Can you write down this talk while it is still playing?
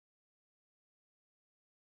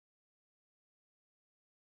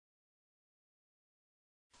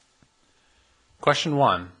Question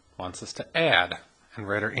 1 wants us to add and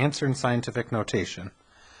write our answer in scientific notation.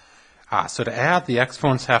 So to add, the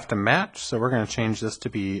exponents have to match, so we're going to change this to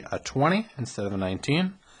be a 20 instead of a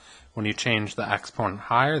 19. When you change the exponent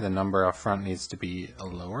higher, the number up front needs to be a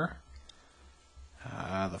lower.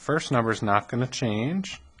 The first number is not going to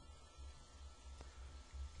change.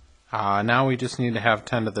 Now we just need to have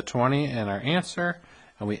 10 to the 20 in our answer,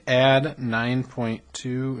 and we add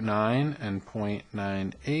 9.29 and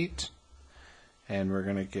 0.98, and we're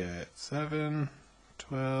going to get 7,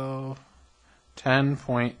 12,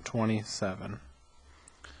 10.27.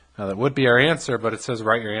 Now that would be our answer, but it says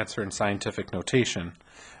write your answer in scientific notation.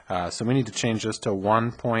 So we need to change this to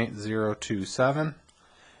 1.027.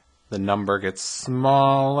 The number gets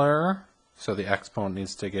smaller, so the exponent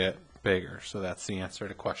needs to get bigger. So that's the answer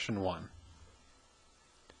to question 1.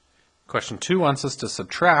 Question 2 wants us to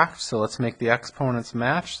subtract, so let's make the exponents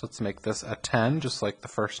match. Let's make this a 10, just like the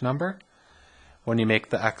first number. When you make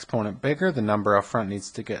the exponent bigger, the number out front needs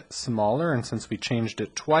to get smaller, and since we changed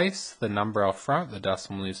it twice, the number out front, the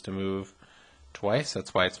decimal needs to move twice.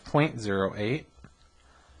 That's why it's 0.08.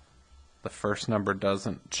 The first number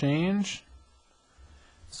doesn't change.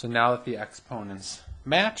 So now that the exponents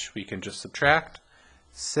match, we can just subtract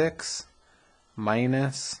 6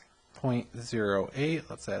 minus 0.08.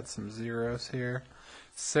 Let's add some zeros here.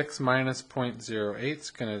 6 minus 0.08 is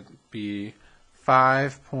going to be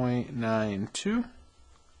 5.92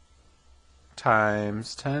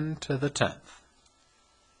 times 10 to the 10th.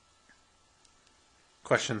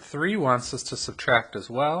 Question 3 wants us to subtract as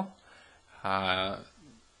well.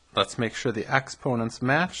 Let's make sure the exponents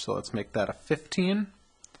match, so let's make that a 15.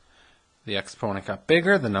 The exponent got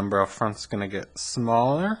bigger, the number up front is going to get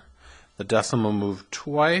smaller. The decimal moved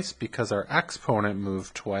twice because our exponent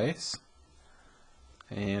moved twice.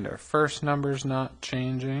 And our first number is not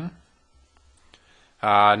changing.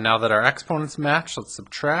 Now that our exponents match, let's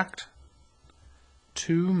subtract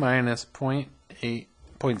 2 minus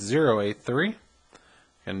 0.083.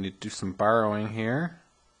 Gonna need to do some borrowing here.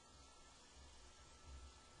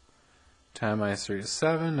 10 minus 3 is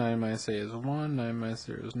 7, 9 minus 8 is 1, 9 minus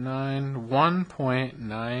 0 is 9,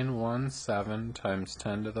 1.917 times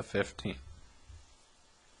 10 to the 15.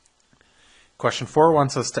 Question 4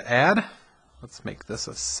 wants us to add. Let's make this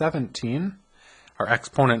a 17. Our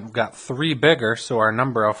exponent got 3 bigger, so our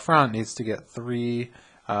number out front needs to get 3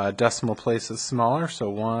 decimal places smaller. So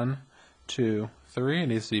 1, 2, 3. It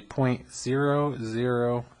needs to be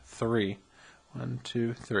 0.003. 1,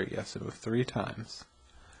 2, 3. Yes, it moved 3 times.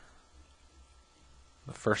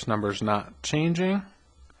 The first number is not changing.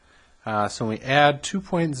 So when we add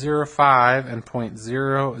 2.05 and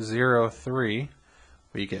 0.003,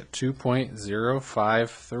 we get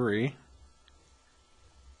 2.053.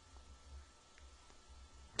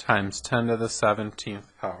 Times 10 to the 17th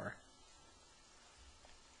power.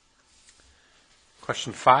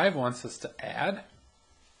 Question 5 wants us to add.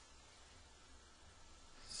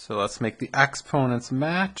 So let's make the exponents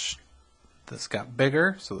match. This got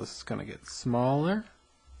bigger, so this is going to get smaller.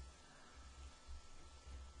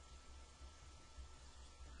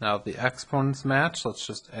 Now the exponents match, let's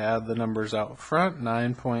just add the numbers out front.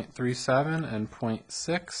 9.37 and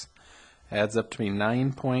 0.6 adds up to be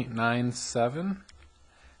 9.97.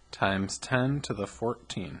 times 10 to the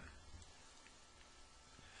 14.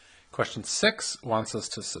 Question 6 wants us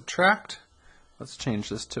to subtract. Let's change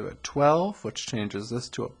this to a 12, which changes this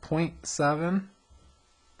to a 0.7.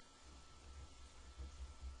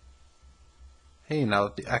 Hey, now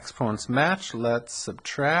that the exponents match, let's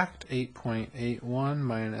subtract 8.81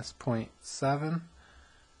 minus 0.7.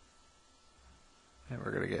 And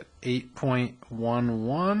we're going to get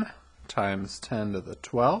 8.11 times 10 to the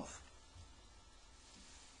 12th.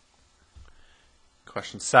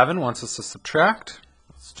 Question 7 wants us to subtract.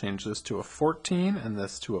 Let's change this to a 14 and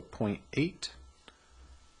this to a 0.8.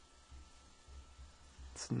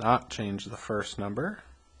 Let's not change the first number.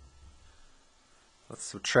 Let's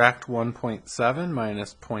subtract 1.7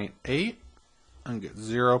 minus 0.8 and get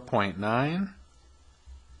 0.9.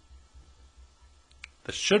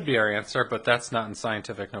 This should be our answer, but that's not in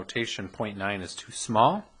scientific notation. 0.9 is too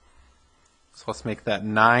small. So let's make that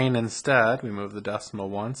 9 instead. We move the decimal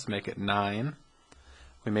once, make it 9.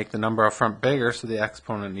 We make the number up front bigger, so the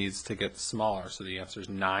exponent needs to get smaller. So the answer is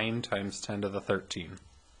 9 times 10 to the 13.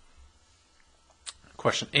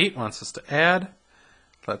 Question 8 wants us to add.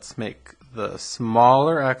 Let's make the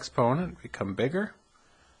smaller exponent become bigger,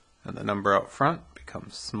 and the number out front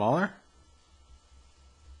becomes smaller.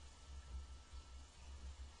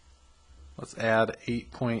 Let's add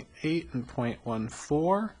 8.8 and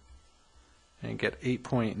 0.14 and get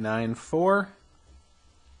 8.94.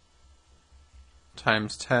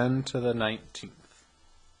 times 10 to the 19th.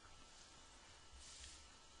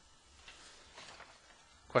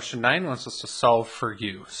 Question 9 wants us to solve for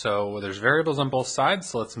u. So there's variables on both sides,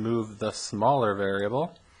 so let's move the smaller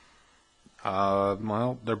variable.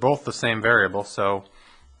 Well, they're both the same variable, so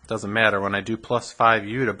it doesn't matter. When I do plus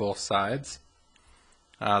 5u to both sides,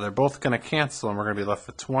 they're both going to cancel, and we're going to be left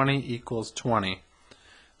with 20 equals 20.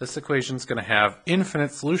 This equation is going to have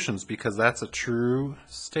infinite solutions because that's a true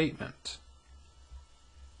statement.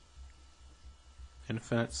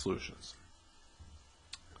 Infinite solutions.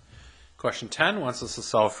 Question 10 wants us to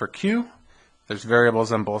solve for q. There's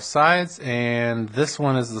variables on both sides, and this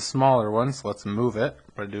one is the smaller one, so let's move it.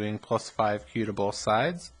 We're doing plus 5q to both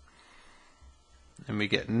sides. And we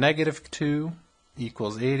get negative 2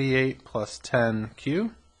 equals 88 plus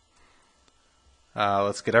 10q.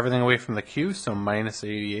 Let's get everything away from the q, so minus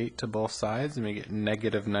 88 to both sides, and we get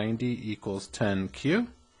negative 90 equals 10q.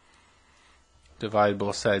 Divide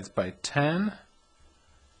both sides by 10.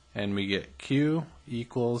 And we get q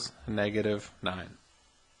equals negative 9.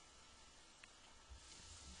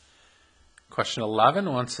 Question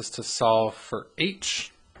 11 wants us to solve for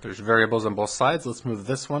h. There's variables on both sides. Let's move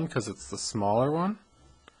this one because it's the smaller one.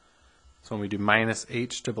 So when we do minus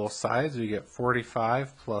h to both sides, we get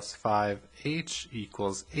 45 plus 5h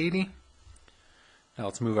equals 80. Now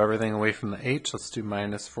let's move everything away from the h. Let's do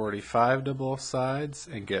minus 45 to both sides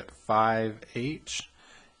and get 5h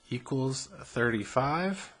equals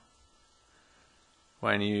 35.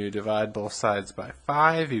 When you divide both sides by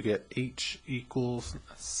 5, you get h equals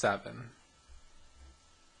 7.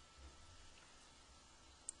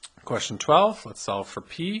 Question 12, let's solve for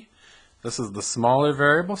p. This is the smaller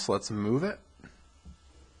variable, so let's move it.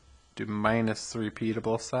 Do minus 3p to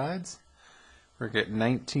both sides. We're going to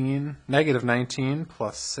get negative 19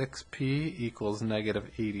 plus 6p equals negative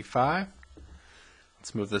 85.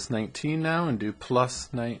 Let's move this 19 now and do plus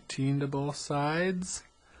 19 to both sides.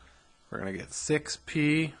 We're going to get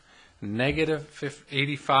 6p. Negative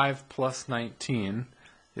 85 plus 19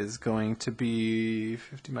 is going to be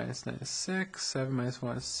 50 minus 9 is 6, 7 minus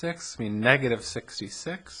 1 is 6, I mean negative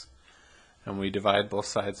 66. And we divide both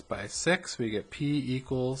sides by 6, we get p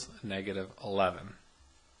equals negative 11.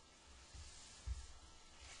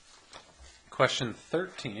 Question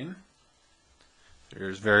 13.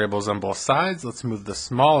 There's variables on both sides. Let's move the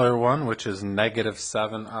smaller one, which is negative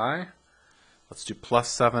 7i. Let's do plus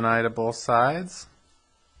 7i to both sides.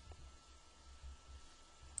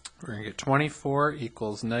 We're going to get 24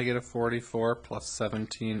 equals negative 44 plus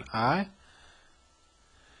 17i.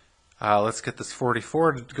 Let's get this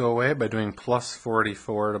 44 to go away by doing plus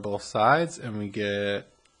 44 to both sides, and we get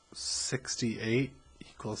 68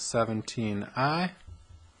 equals 17i.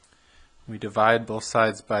 We divide both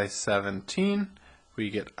sides by 17.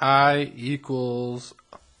 We get I equals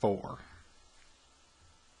 4.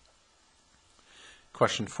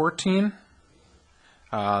 Question 14.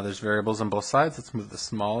 There's variables on both sides. Let's move the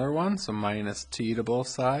smaller one, so minus t to both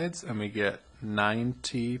sides, and we get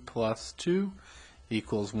 9t plus 2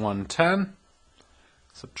 equals 110.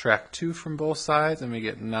 Subtract 2 from both sides, and we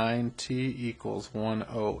get 9t equals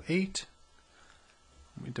 108.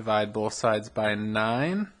 We divide both sides by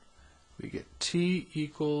 9. We get t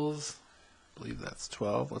equals, I believe that's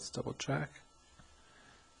 12. Let's double check.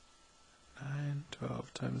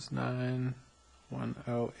 12 times 9,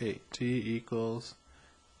 108. T equals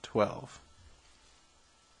 12.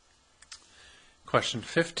 Question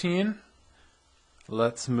 15.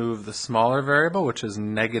 Let's move the smaller variable, which is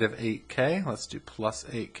negative 8k. Let's do plus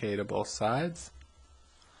 8k to both sides.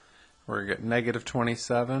 We're going to get negative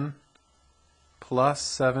 27 plus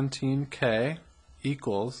 17k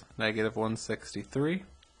equals negative 163.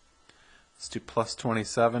 Let's do plus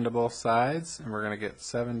 27 to both sides, and we're going to get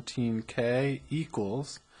 17k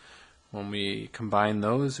equals, when we combine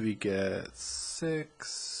those, we get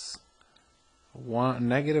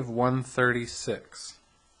negative 136.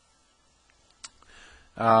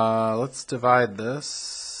 Let's divide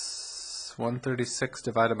this. 136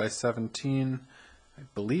 divided by 17, I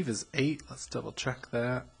believe is 8. Let's double check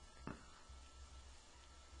that.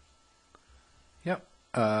 Yep,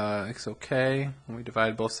 it's okay. When we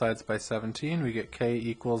divide both sides by 17, we get k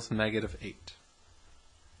equals negative 8.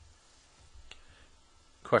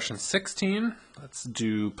 Question 16, let's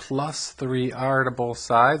do plus 3r to both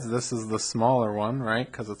sides. This is the smaller one, right,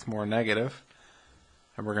 because it's more negative.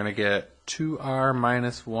 And we're going to get 2r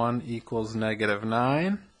minus 1 equals negative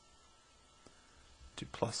 9. Do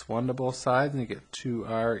plus 1 to both sides, and you get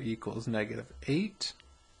 2r equals negative 8.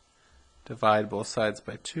 Divide both sides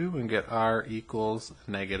by 2 and get r equals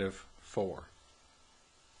negative 4.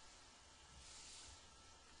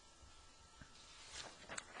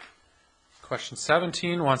 Question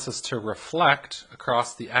 17 wants us to reflect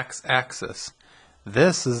across the x-axis.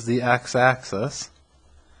 This is the x-axis.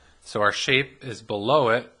 So our shape is below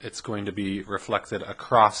it. It's going to be reflected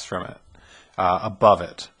across from it, above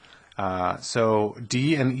it. So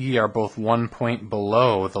D and E are both 1 point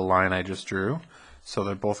below the line I just drew. So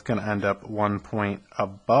they're both going to end up 1 point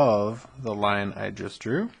above the line I just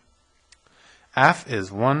drew. F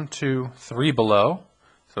is 1, 2, 3 below.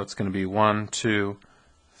 So it's going to be 1, 2,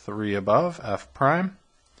 3 above, F prime.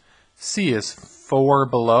 C is 4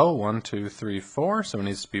 below, 1, 2, 3, 4. So it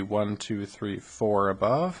needs to be 1, 2, 3, 4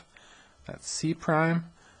 above. That's C prime.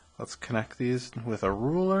 Let's connect these with a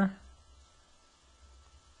ruler.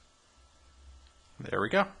 There we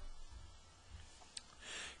go.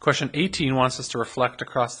 Question 18 wants us to reflect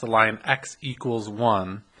across the line x equals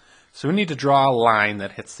 1. So we need to draw a line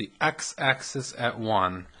that hits the x-axis at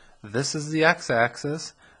 1. This is the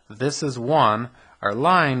x-axis. This is 1. Our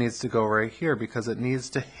line needs to go right here because it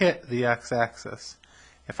needs to hit the x-axis.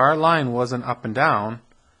 If our line wasn't up and down,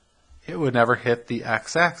 it would never hit the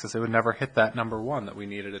x-axis. It would never hit that number 1 that we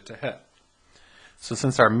needed it to hit. So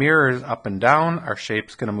since our mirror is up and down, our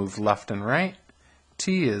shape's going to move left and right.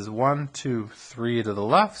 T is 1, 2, 3 to the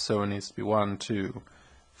left, so it needs to be 1, 2,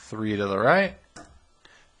 3 to the right.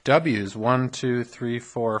 W is 1, 2, 3,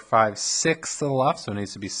 4, 5, 6 to the left, so it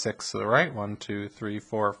needs to be 6 to the right. 1, 2, 3,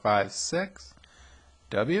 4, 5, 6.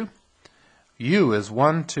 W. U is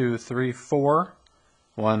 1, 2, 3, 4.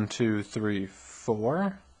 1, 2, 3,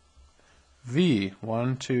 4. V,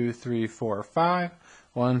 1, 2, 3, 4, 5.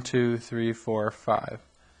 1, 2, 3, 4, 5.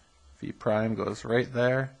 V prime goes right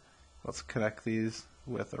there. Let's connect these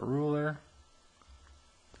with a ruler.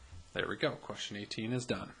 There we go. Question 18 is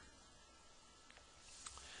done.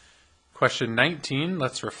 Question 19,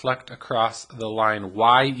 let's reflect across the line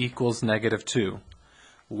y equals negative 2.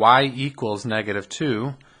 Y equals negative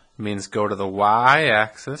 2 means go to the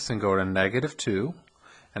y-axis and go to negative 2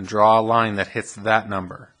 and draw a line that hits that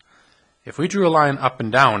number. If we drew a line up and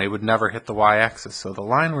down, it would never hit the y-axis. So the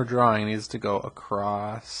line we're drawing needs to go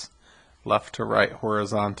across, left to right,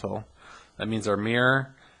 horizontal. That means our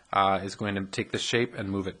mirror is going to take the shape and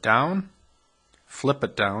move it down, flip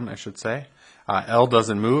it down, I should say. L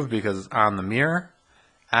doesn't move because it's on the mirror.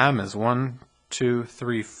 M is 1, 2,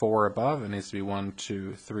 3, 4 above. It needs to be 1,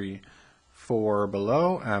 2, 3, 4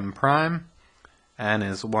 below. M prime. N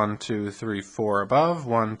is 1, 2, 3, 4 above.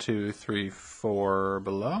 1, 2, 3, 4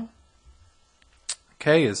 below.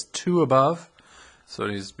 K is 2 above, so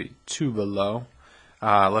it needs to be 2 below.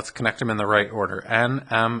 Let's connect them in the right order. N,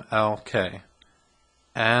 M, L, K.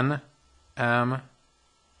 N, M,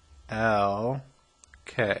 L,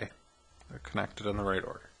 K. They're connected in the right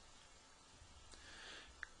order.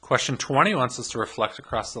 Question 20 wants us to reflect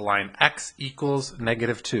across the line x equals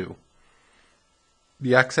negative 2.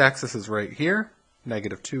 The x-axis is right here.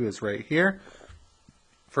 Negative 2 is right here.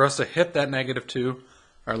 For us to hit that negative 2,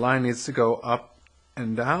 our line needs to go up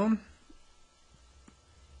and down.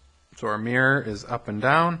 So our mirror is up and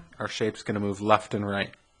down. Our shape's going to move left and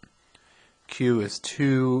right. Q is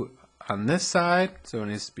 2 on this side, so it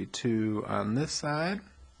needs to be 2 on this side.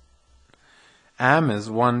 M is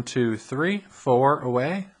 1, 2, 3, 4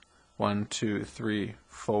 away. 1, 2, 3,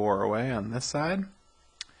 4 away on this side.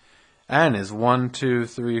 N is 1, 2,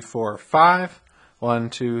 3, 4, 5. 1,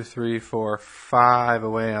 2, 3, 4, 5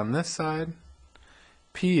 away on this side.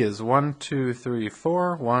 P is 1, 2, 3,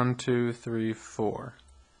 4. 1, 2, 3, 4.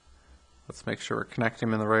 Let's make sure we're connecting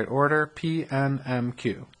them in the right order. P, N, M,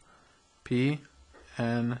 Q. P,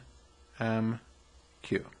 N, M,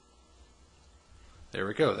 Q. There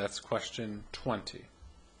we go. That's question 20.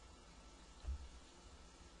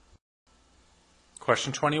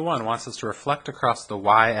 Question 21 wants us to reflect across the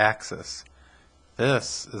y-axis.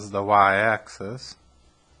 This is the y-axis.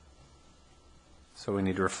 So we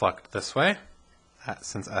need to reflect this way.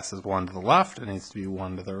 Since S is 1 to the left, it needs to be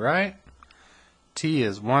 1 to the right. T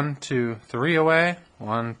is 1, 2, 3 away.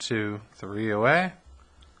 1, 2, 3 away.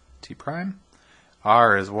 T prime.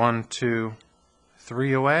 R is 1, 2,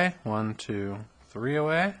 3 away. 1, 2, 3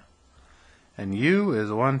 away. And U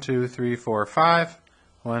is 1, 2, 3, 4, 5.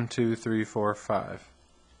 1, 2, 3, 4, 5.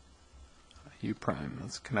 U prime.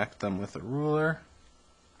 Let's connect them with a ruler.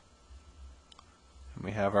 And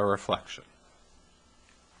we have our reflection.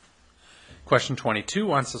 Question 22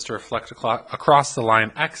 wants us to reflect across the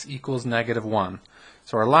line x equals negative 1.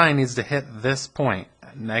 So our line needs to hit this point,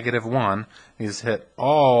 negative 1. It needs to hit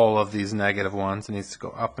all of these negative 1s. It needs to go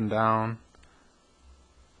up and down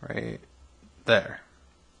right there.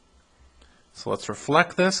 So let's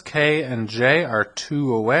reflect this. K and J are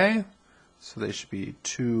 2 away. So they should be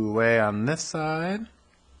 2 away on this side.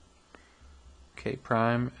 K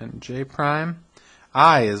prime and J prime.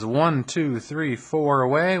 I is 1, 2, 3, 4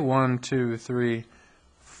 away. 1, 2, 3,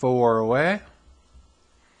 4 away.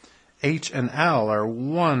 H and L are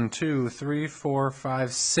 1, 2, 3, 4,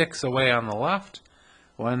 5, 6 away on the left.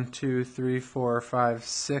 1, 2, 3, 4, 5,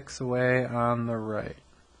 6 away on the right.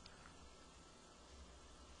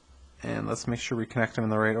 And let's make sure we connect them in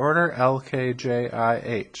the right order. L, K, J, I,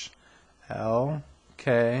 H. L,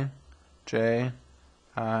 K, J,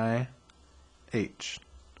 I, H.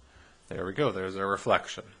 There we go. There's our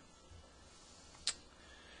reflection.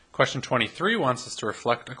 Question 23 wants us to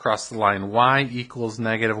reflect across the line y equals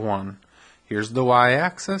 -1. Here's the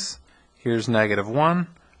y-axis. Here's -1.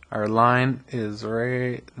 Our line is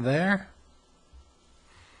right there.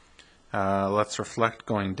 Let's reflect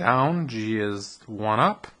going down. G is 1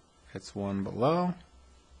 up. It's 1 below.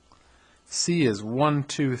 C is 1,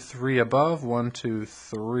 2, 3 above. 1, 2,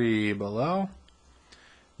 3 below.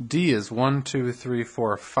 D is 1, 2, 3,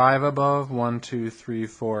 4, 5 above. 1, 2, 3,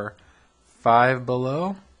 4, 5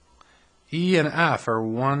 below. E and F are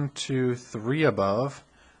 1, 2, 3 above,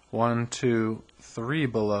 1, 2, 3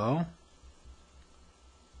 below.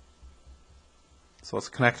 So let's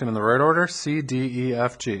connect them in the right order. C, D, E,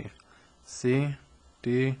 F, G. C,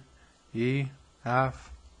 D, E,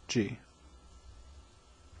 F, G.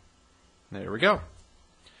 There we go.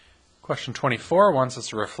 Question 24 wants us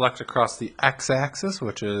to reflect across the x-axis,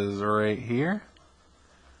 which is right here.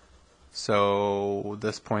 So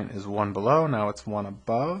this point is 1 below, now it's 1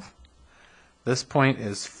 above. This point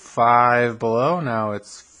is 5 below, now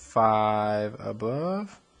it's 5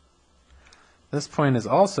 above. This point is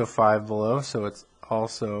also 5 below, so it's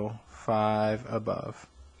also 5 above.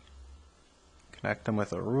 Connect them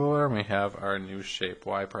with a ruler, and we have our new shape,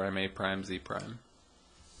 y prime, a prime, z prime.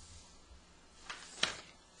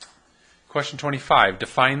 Question 25,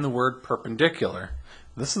 define the word perpendicular.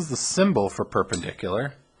 This is the symbol for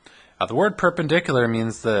perpendicular. The word perpendicular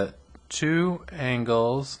means that two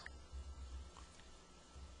angles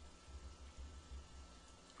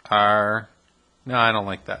are, no, I don't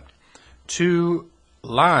like that. Two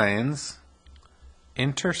lines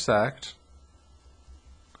intersect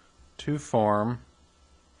to form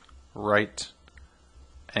right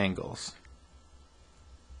angles.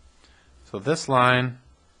 So this line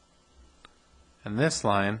and this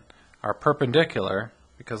line are perpendicular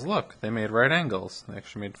because look, they made right angles. They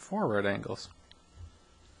actually made 4 right angles.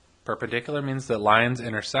 Perpendicular means that lines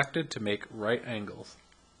intersected to make right angles.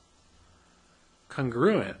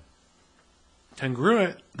 Congruent.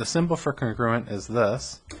 Congruent, the symbol for congruent is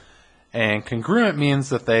this. And congruent means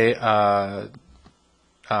that they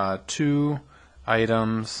two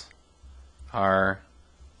items are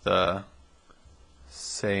the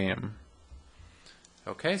same.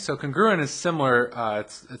 Okay, so congruent is similar.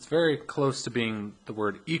 It's very close to being the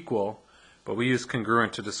word equal, but we use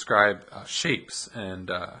congruent to describe shapes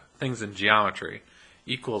and things in geometry.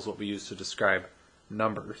 Equal is what we use to describe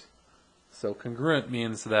numbers. So congruent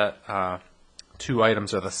means that two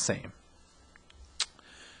items are the same.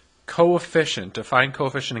 Coefficient. Define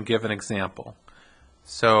coefficient and give an example.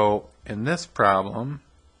 So in this problem,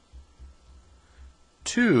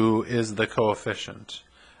 2 is the coefficient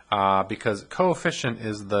because coefficient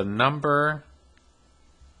is the number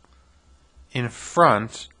in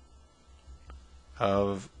front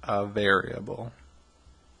of a variable.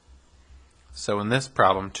 So in this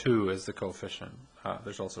problem, 2 is the coefficient.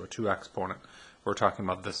 There's also a 2 exponent. We're talking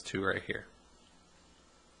about this 2 right here.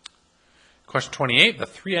 Question 28, the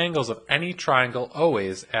 3 angles of any triangle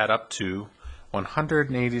always add up to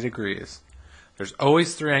 180 degrees. There's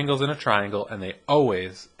always 3 angles in a triangle, and they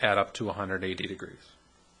always add up to 180 degrees.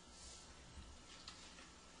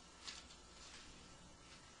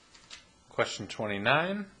 Question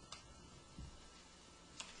 29.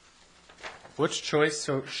 Which choice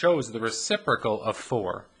shows the reciprocal of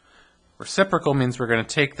 4? Reciprocal means we're going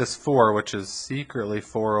to take this 4, which is secretly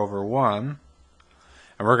 4 over 1,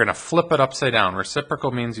 and we're going to flip it upside down.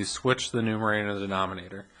 Reciprocal means you switch the numerator and the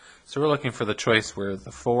denominator. So we're looking for the choice where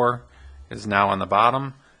the 4 is now on the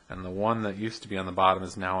bottom, and the 1 that used to be on the bottom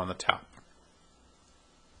is now on the top.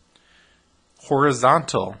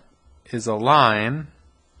 Horizontal is a line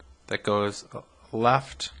that goes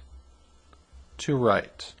left to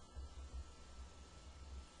right.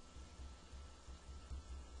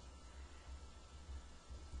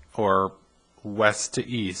 Or west to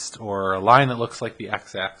east, or a line that looks like the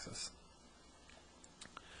x-axis.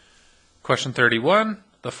 Question 31.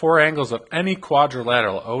 The 4 angles of any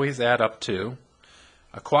quadrilateral always add up to.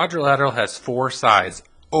 A quadrilateral has 4 sides,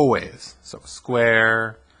 always. So a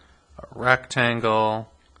square, a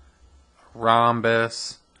rectangle, a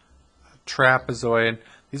rhombus, a trapezoid.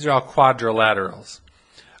 These are all quadrilaterals.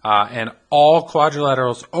 And all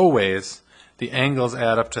quadrilaterals always, the angles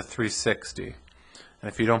add up to 360. And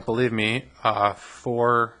if you don't believe me,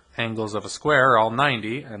 4 angles of a square are all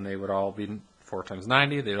 90, and they would all be 4 times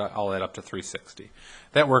 90, they all add up to 360.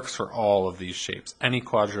 That works for all of these shapes. Any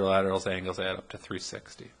quadrilaterals angles add up to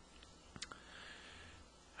 360.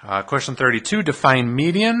 Question 32, define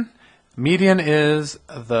median. Median is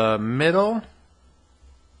the middle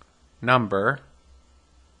number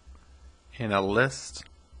in a list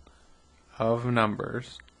of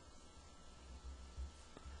numbers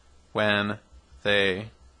when they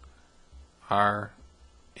are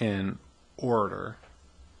in order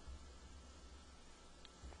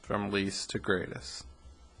from least to greatest.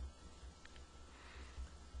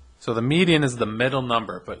 So the median is the middle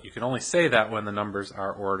number, but you can only say that when the numbers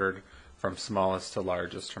are ordered from smallest to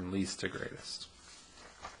largest, from least to greatest.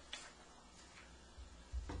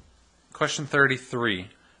 Question 33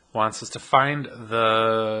 wants us to find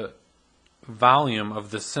the volume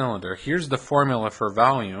of the cylinder. Here's the formula for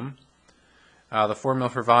volume. The formula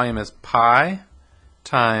for volume is pi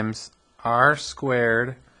times r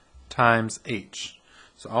squared times h.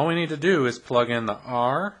 So all we need to do is plug in the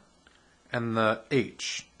r and the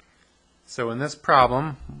h. So in this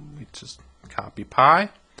problem, we just copy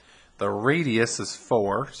pi. The radius is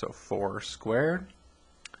 4, so 4 squared.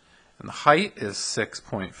 And the height is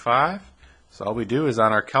 6.5. So all we do is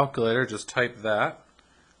on our calculator just type that.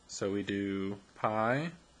 So we do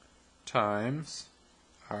pi times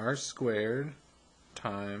r squared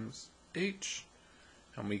times h.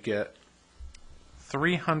 And we get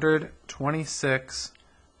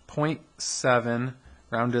 326.7,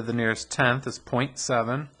 rounded to the nearest tenth is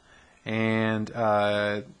 0.7. And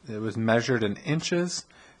it was measured in inches,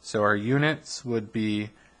 so our units would be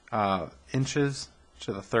inches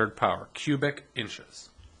to the third power, cubic inches.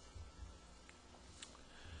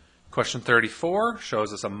 Question 34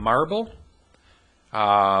 shows us a marble.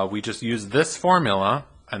 We just use this formula,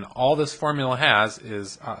 and all this formula has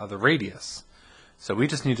is the radius. So we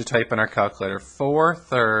just need to type in our calculator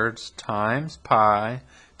 4/3 times pi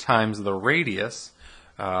times the radius.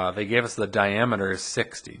 They gave us the diameter is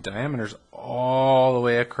 60. Diameter's all the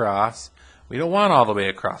way across. We don't want all the way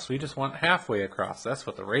across. We just want halfway across. That's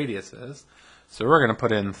what the radius is. So we're going to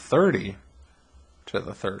put in 30 to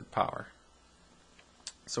the third power.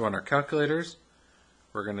 So on our calculators,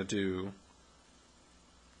 we're going to do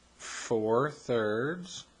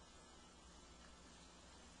 4/3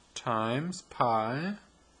 times pi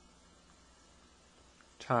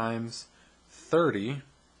times 30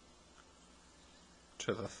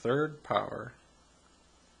 to the third power.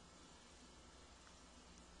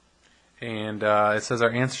 And it says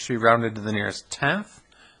our answer should be rounded to the nearest tenth.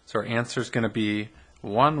 So our answer is going to be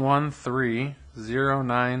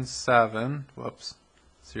 113,097. Whoops,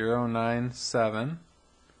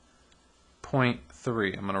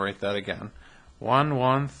 097.3. I'm going to write that again.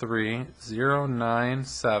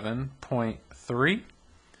 113,097.3.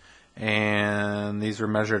 And these were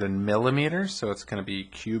measured in millimeters, so it's going to be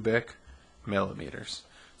cubic millimeters.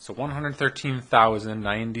 So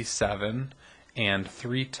 113,097 and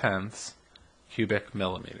 3/10 cubic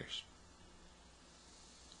millimeters.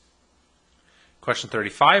 Question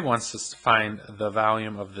 35 wants us to find the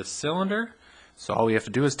volume of the cylinder. So all we have to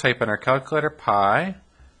do is type in our calculator pi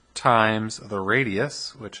times the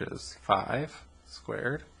radius, which is 5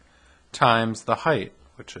 squared, times the height,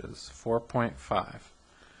 which is 4.5.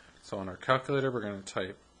 So on our calculator, we're going to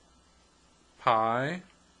type pi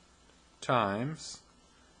times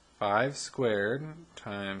 5 squared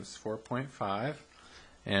times 4.5,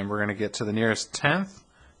 and we're going to get to the nearest tenth,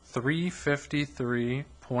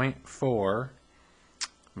 353.4,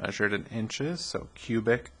 measured in inches, so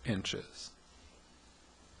cubic inches.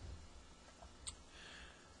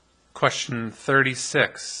 Question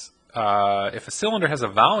 36. If a cylinder has a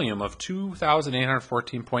volume of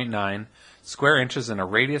 2,814.9 square inches and a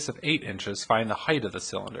radius of 8 inches, find the height of the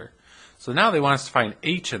cylinder. So now they want us to find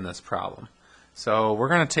h in this problem. So we're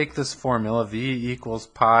going to take this formula, v equals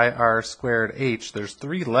pi r squared h. There's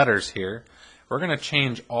 3 letters here. We're going to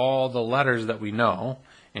change all the letters that we know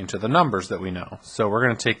into the numbers that we know. So we're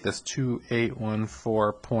going to take this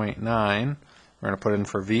 2814.9. We're going to put it in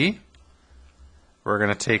for v. We're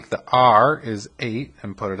going to take the r is 8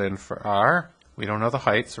 and put it in for r. We don't know the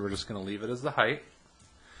height, so we're just going to leave it as the height.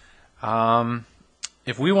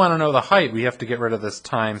 If we want to know the height, we have to get rid of this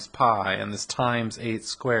times pi and this times 8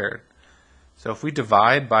 squared. So if we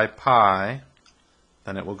divide by pi,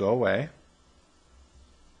 then it will go away.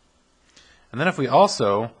 And then if we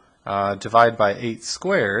also divide by 8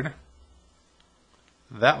 squared,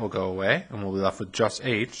 that will go away, and we'll be left with just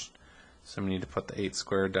h. So we need to put the 8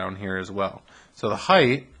 squared down here as well. So the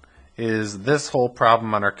height is this whole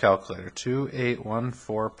problem on our calculator,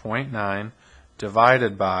 2814.9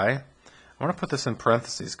 divided by, I want to put this in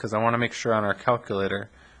parentheses because I want to make sure on our calculator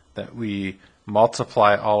that we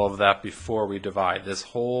multiply all of that before we divide. This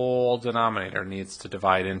whole denominator needs to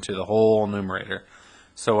divide into the whole numerator.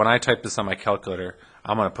 So when I type this on my calculator,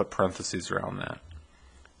 I'm going to put parentheses around that.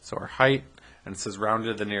 So our height, and it says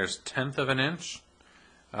rounded to the nearest tenth of an inch,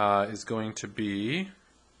 is going to be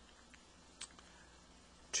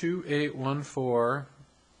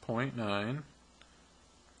 2814.9,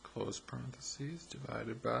 close parentheses,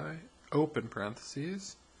 divided by, open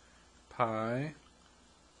parentheses, pi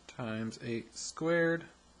times 8 squared.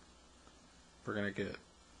 We're going to get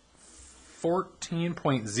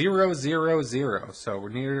 14.000, so we're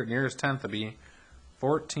nearest tenth to be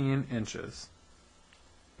 14 inches.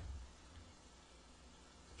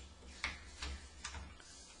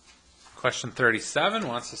 Question 37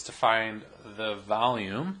 wants us to find the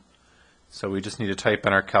volume. So we just need to type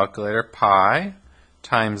in our calculator pi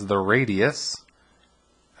times the radius,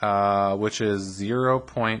 which is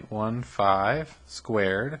 0.15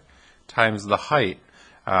 squared, times the height.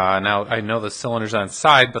 Now I know the cylinder's on its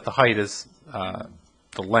side, but the height is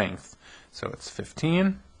the length. So it's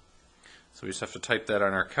 15. So we just have to type that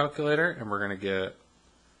on our calculator, and we're going to get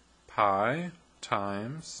pi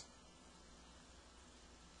times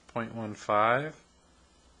 0.15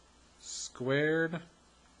 squared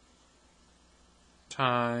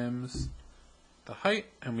times the height,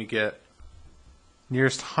 and we get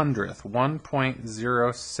nearest hundredth,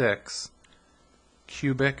 1.06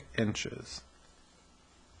 cubic inches.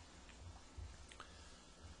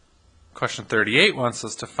 Question 38 wants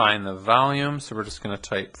us to find the volume, so we're just going to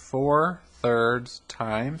type 4/3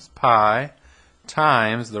 times pi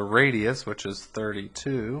times the radius, which is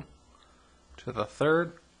 32 to the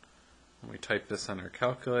third. When we type this on our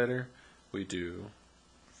calculator, we do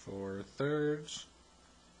 4/3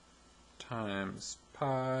 times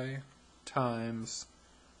pi times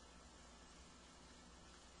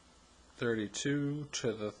 32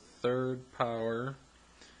 to the third power.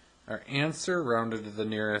 Our answer, rounded to the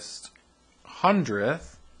nearest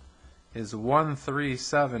hundredth, is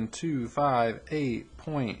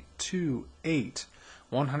 137,258.28.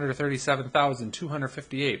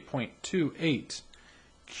 137,258.28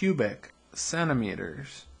 cubic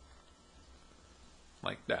centimeters.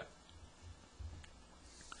 Like that.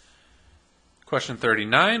 Question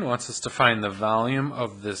 39 wants us to find the volume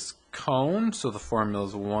of this cone. So the formula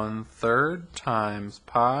is 1/3 times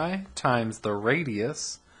pi times the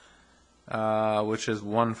radius, which is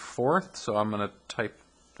 1/4. So I'm going to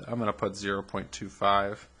put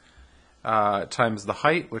 0.25 times the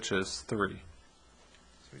height, which is 3.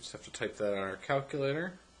 So we just have to type that on our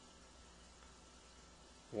calculator.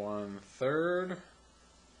 1/3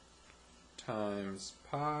 times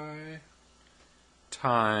pi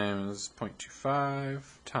times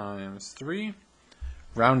 0.25 times 3.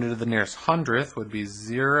 Rounded to the nearest hundredth would be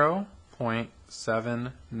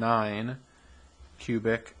 0.79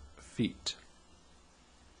 cubic feet.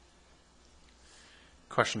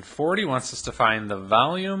 Question 40 wants us to find the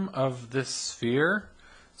volume of this sphere.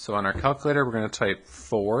 So on our calculator, we're going to type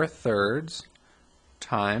 4/3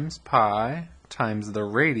 times pi times the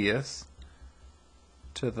radius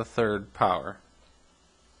to the third power.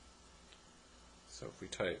 So if we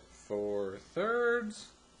type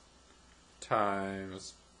 4/3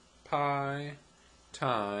 times pi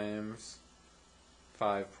times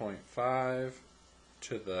 5.5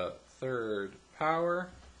 to the third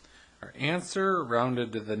power, our answer,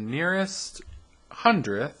 rounded to the nearest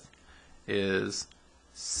hundredth, is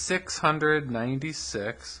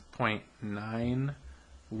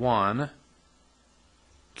 696.91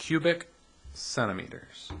 cubic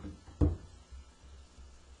centimeters.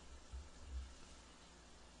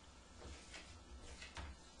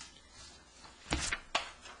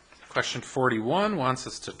 Question 41 wants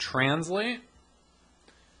us to translate.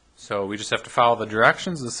 So we just have to follow the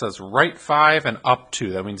directions. This says right 5 and up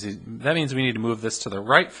 2. That means we need to move this to the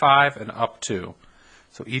right 5 and up 2.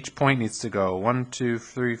 So each point needs to go 1, 2,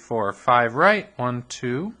 3, 4, 5 right, 1,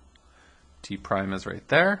 2. T prime is right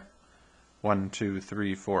there. 1, 2,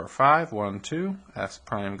 3, 4, 5, 1, 2. S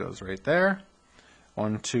prime goes right there.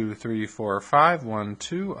 1, 2, 3, 4, 5, 1,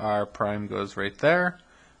 2. R prime goes right there.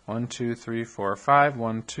 1, 2, 3, 4, 5,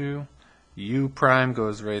 1, 2. U prime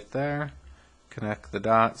goes right there. Connect the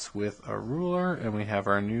dots with a ruler, and we have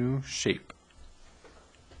our new shape.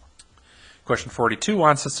 Question 42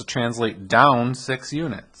 wants us to translate down 6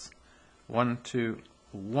 units. 1, 2,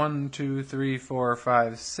 3, 4,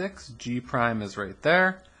 5, 6. G prime is right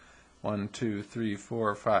there. 1, 2, 3,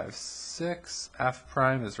 4, 5, 6. F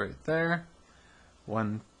prime is right there.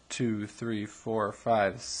 1, 2, 3, 4,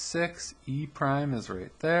 5, 6. E prime is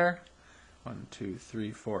right there. 1, 2,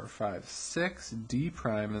 3, 4, 5, 6. D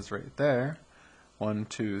prime is right there. 1,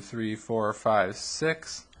 2, 3, 4, 5,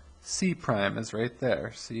 6. C prime is right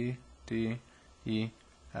there. C, D, E,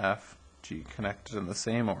 F, G, connected in the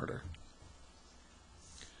same order.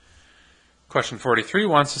 Question 43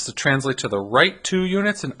 wants us to translate to the right 2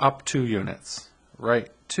 units and up 2 units. Right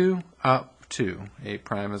 2, up 2. A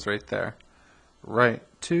prime is right there. Right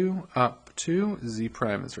 2, up 2. Z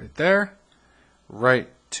prime is right there. Right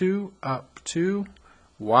 2, up 2.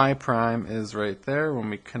 Y prime is right there. When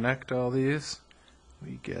we connect all these,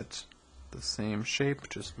 we get the same shape,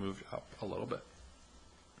 just moved up a little bit.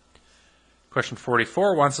 Question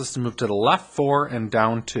 44 wants us to move to the left 4 and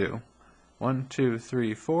down 2. 1, 2,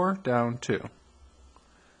 3, 4, down 2.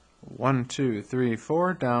 1, 2, 3,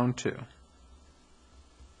 4, down 2.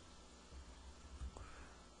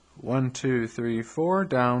 1, 2, 3, 4,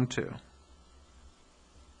 down 2.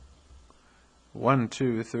 1,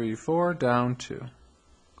 2, 3, 4, down 2.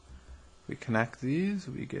 We connect these,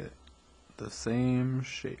 we get the same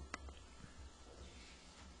shape.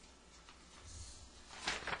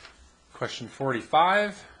 Question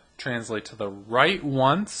 45, translate to the right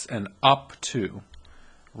once and up 2.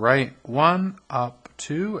 Right 1, up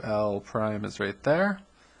 2, L prime is right there.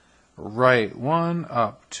 Right 1,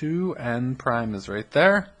 up 2, N prime is right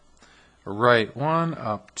there. Right 1,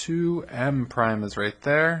 up 2, M prime is right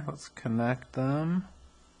there. Let's connect them.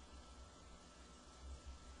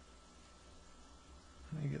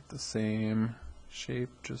 We get the same shape,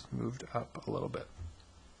 just moved up a little bit.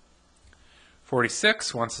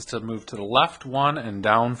 46 wants us to move to the left 1 and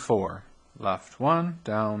down 4. Left 1,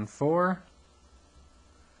 down 4.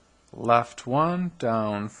 Left 1,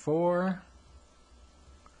 down 4.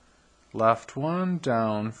 Left 1,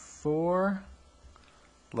 down 4.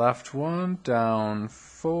 Left 1, down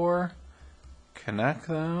 4. Connect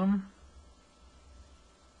them.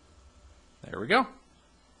 There we go.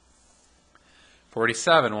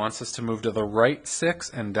 47 wants us to move to the right 6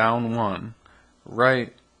 and down 1.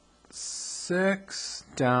 Right 6,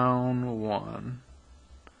 down 1.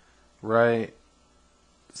 Right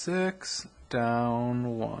 6,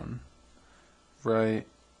 down 1. Right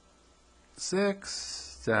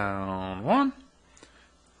 6, down 1.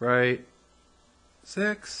 Right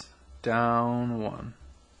 6, down 1.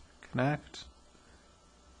 Connect.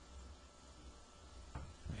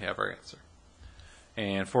 We have our answer.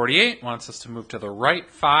 And 48 wants us to move to the right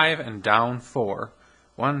 5 and down 4.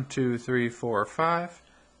 1, 2, 3, 4, 5.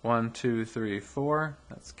 1, 2, 3, 4.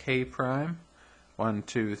 That's K prime. 1,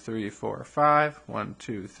 2, 3, 4, 5. 1,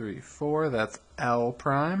 2, 3, 4. That's L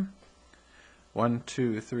prime. 1,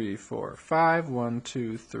 2, 3, 4, 5. 1,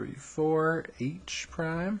 2, 3, 4. H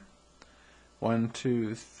prime. 1,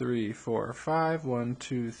 2, 3, 4, 5. 1,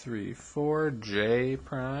 2, 3, 4. J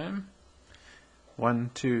prime.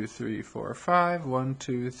 1, 2, 3, 4, 5. 1,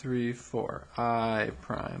 2, 3, 4. I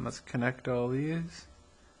prime. Let's connect all these.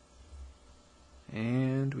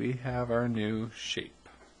 And we have our new shape.